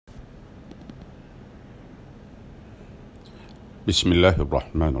Bismillahir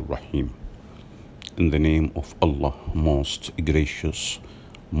Rahmanir Rahim. In the name of Allah, most gracious,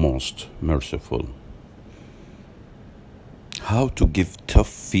 most merciful. How to give tough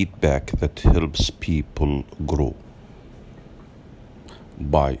feedback that helps people grow.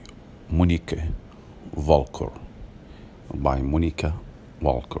 By Monica Walker.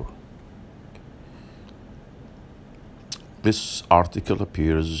 This article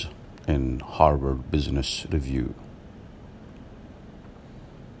appears in Harvard Business Review.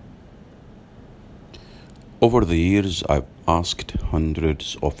 Over the years, I've asked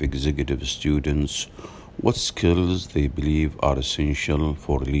hundreds of executive students what skills they believe are essential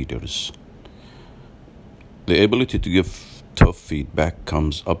for leaders. The ability to give tough feedback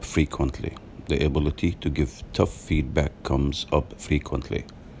comes up frequently.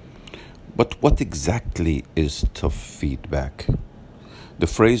 But what exactly is tough feedback? The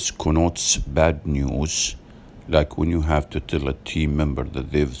phrase connotes bad news, like when you have to tell a team member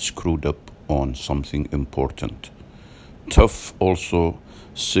that they've screwed up on something important. Tough also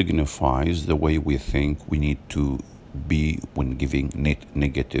signifies the way we think we need to be when giving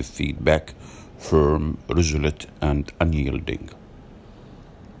negative feedback, firm, resolute, and unyielding.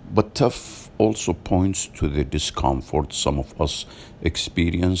 But tough also points to the discomfort some of us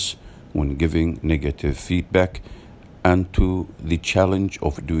experience when giving negative feedback and to the challenge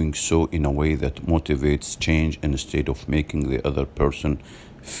of doing so in a way that motivates change instead of making the other person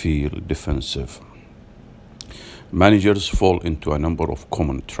feel defensive. Managers fall into a number of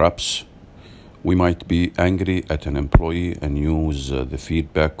common traps. We might be angry at an employee and use the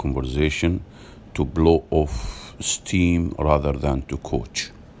feedback conversation to blow off steam rather than to coach.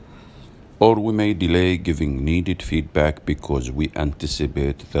 Or we may delay giving needed feedback because we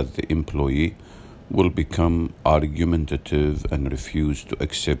anticipate that the employee will become argumentative and refuse to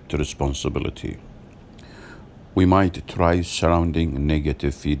accept responsibility. We might try surrounding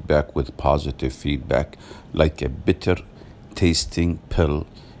negative feedback with positive feedback, like a bitter tasting pill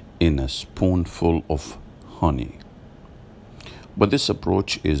in a spoonful of honey. But this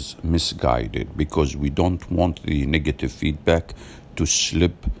approach is misguided because we don't want the negative feedback to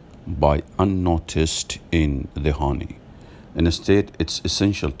slip by unnoticed in the honey. Instead, it's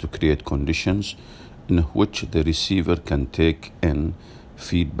essential to create conditions in which the receiver can take in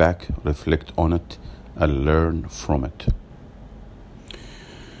feedback, reflect on it, and learn from it.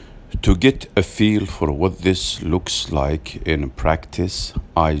 To get a feel for what this looks like in practice,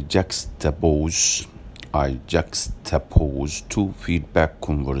 I juxtapose two feedback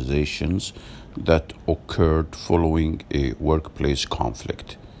conversations that occurred following a workplace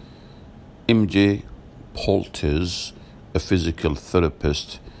conflict. MJ Poltes, a physical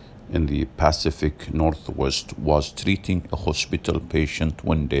therapist in the Pacific Northwest, was treating a hospital patient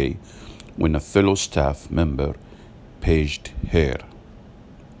one day when a fellow staff member paged her.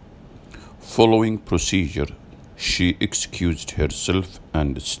 Following procedure, she excused herself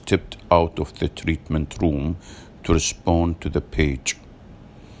and stepped out of the treatment room to respond to the page.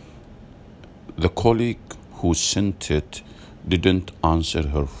 The colleague who sent it didn't answer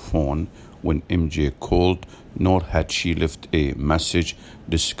her phone when MJ called, nor had she left a message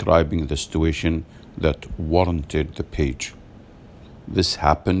describing the situation that warranted the page. This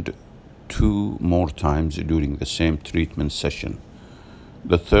happened 2 more times during the same treatment session.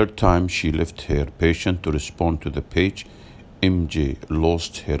 The third time she left her patient to respond to the page, MJ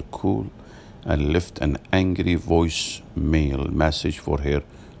lost her cool and left an angry voicemail message for her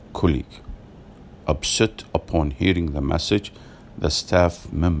colleague. Upset upon hearing the message, the staff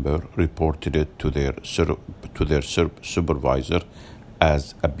member reported it to their supervisor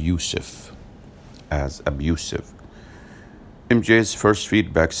as abusive. MJ's first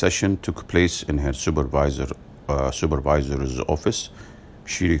feedback session took place in her supervisor's office.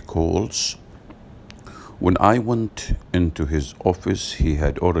 She recalls, "When I went into his office, he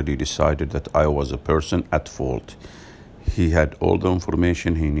had already decided that I was a person at fault. He had all the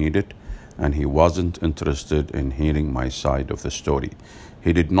information he needed, and he wasn't interested in hearing my side of the story.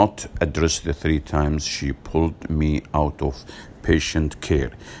 He did not address the 3 times she pulled me out of patient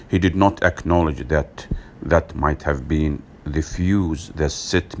care. He did not acknowledge that might have been the fuse that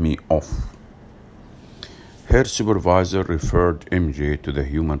set me off." Her supervisor referred MJ to the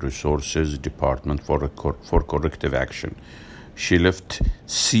Human Resources Department for corrective action. She left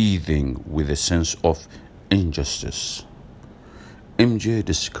seething with a sense of injustice. MJ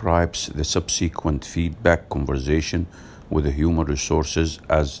describes the subsequent feedback conversation with the Human Resources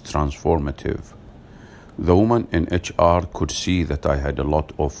as transformative. "The woman in HR could see that I had a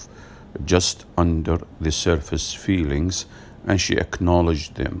lot of just under the surface feelings, and she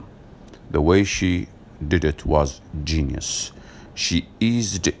acknowledged them. The way she did it was genius. She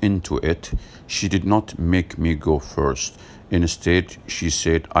eased into it. She did not make me go first. Instead, she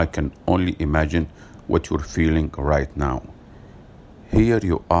said, I can only imagine what you're feeling right now. Here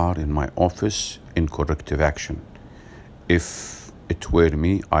you are in my office in corrective action. If it were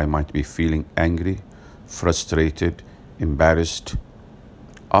me, I might be feeling angry, frustrated, embarrassed.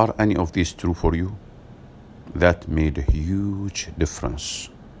 Are any of these true for you? That made a huge difference.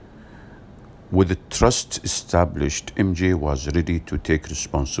 With the trust established, MJ was ready to take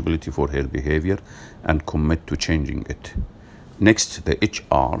responsibility for her behavior and commit to changing it. Next, the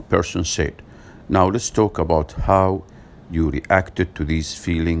HR person said, now let's talk about how you reacted to these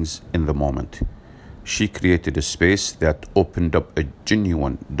feelings in the moment. She created a space that opened up a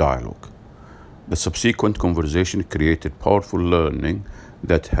genuine dialogue. The subsequent conversation created powerful learning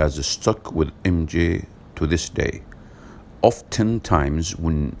that has stuck with MJ to this day. Oftentimes,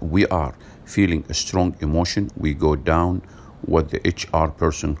 when we are feeling a strong emotion, we go down what the HR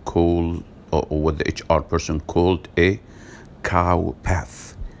person called a cow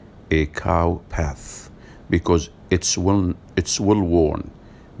path, because it's well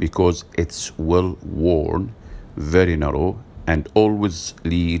worn, very narrow, and always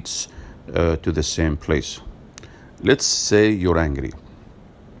leads to the same place. Let's say you're angry.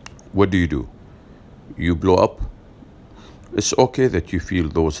 What do? You blow up. It's okay that you feel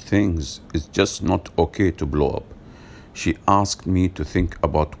those things. It's just not okay to blow up. She asked me to think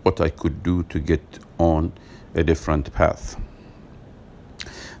about what I could do to get on a different path.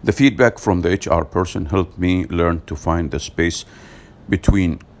 The feedback from the HR person helped me learn to find the space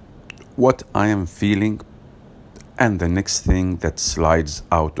between what I am feeling and the next thing that slides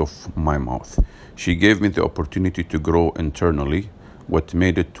out of my mouth. She gave me the opportunity to grow internally. What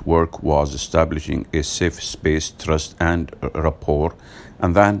made it work was establishing a safe space, trust, and rapport,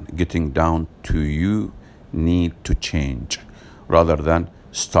 and then getting down to you need to change, rather than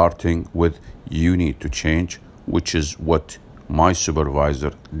starting with you need to change, which is what my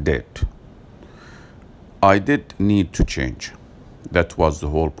supervisor did. I did need to change. That was the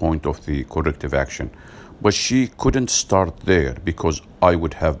whole point of the corrective action. But she couldn't start there because I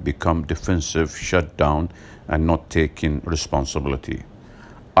would have become defensive, shut down, and not taking responsibility.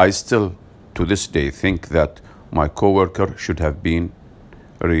 I still, to this day, think that my coworker should have been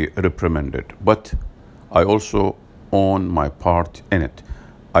reprimanded, but I also own my part in it.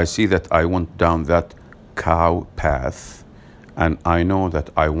 I see that I went down that cow path, and I know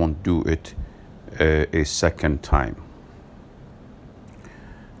that I won't do it a second time.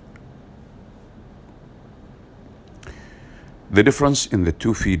 The difference in the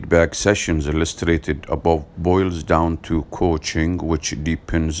two feedback sessions illustrated above boils down to coaching, which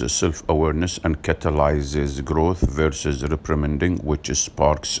deepens self-awareness and catalyzes growth, versus reprimanding, which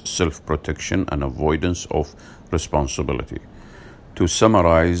sparks self-protection and avoidance of responsibility. To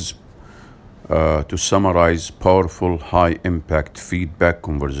summarize, powerful, high-impact feedback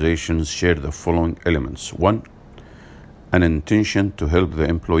conversations share the following elements. 1. An intention to help the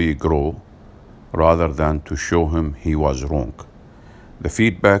employee grow, rather than to show him he was wrong. The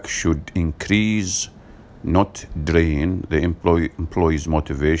feedback should increase, not drain, the employee's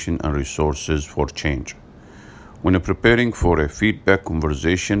motivation and resources for change. When preparing for a feedback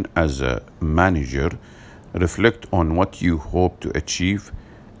conversation as a manager, reflect on what you hope to achieve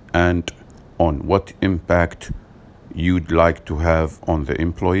and on what impact you'd like to have on the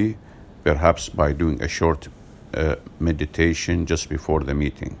employee, perhaps by doing a short meditation just before the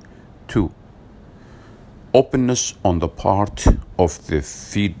meeting. 2. Openness on the part of the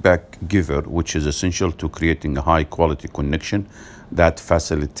feedback giver, which is essential to creating a high quality connection that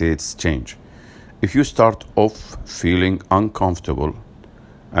facilitates change. If you start off feeling uncomfortable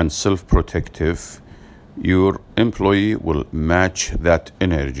and self-protective, your employee will match that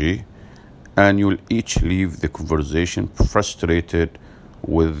energy, and you'll each leave the conversation frustrated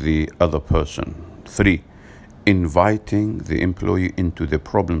with the other person. 3. Inviting the employee into the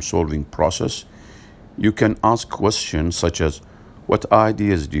problem-solving process. You can ask questions such as, what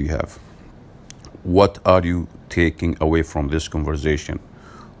ideas do you have? What are you taking away from this conversation?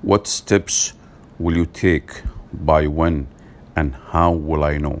 What steps will you take? By when? And how will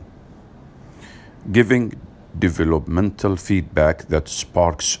I know? Giving developmental feedback that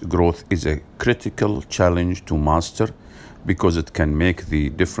sparks growth is a critical challenge to master, because it can make the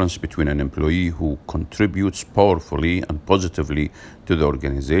difference between an employee who contributes powerfully and positively to the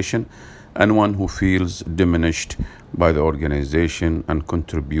organization and one who feels diminished by the organization and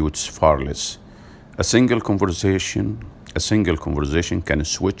contributes far less. A single conversation can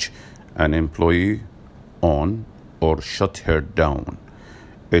switch an employee on or shut her down.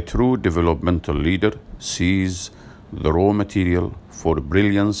 A true developmental leader sees the raw material for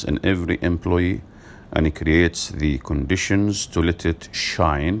brilliance in every employee, and He creates the conditions to let it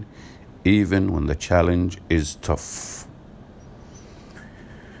shine even when the challenge is tough.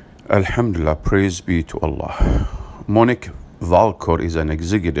 Alhamdulillah, praise be to Allah. Monique Valcor is an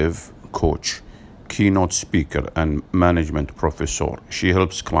executive coach, keynote speaker, and management professor. She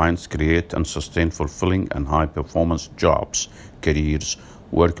helps clients create and sustain fulfilling and high-performance jobs, careers,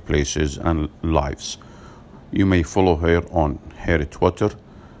 workplaces, and lives. You may follow her on her Twitter,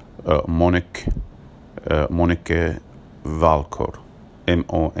 Monique Valcor, MoniqueValcor.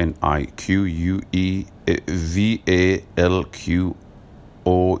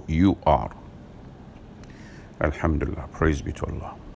 Alhamdulillah, praise be to Allah.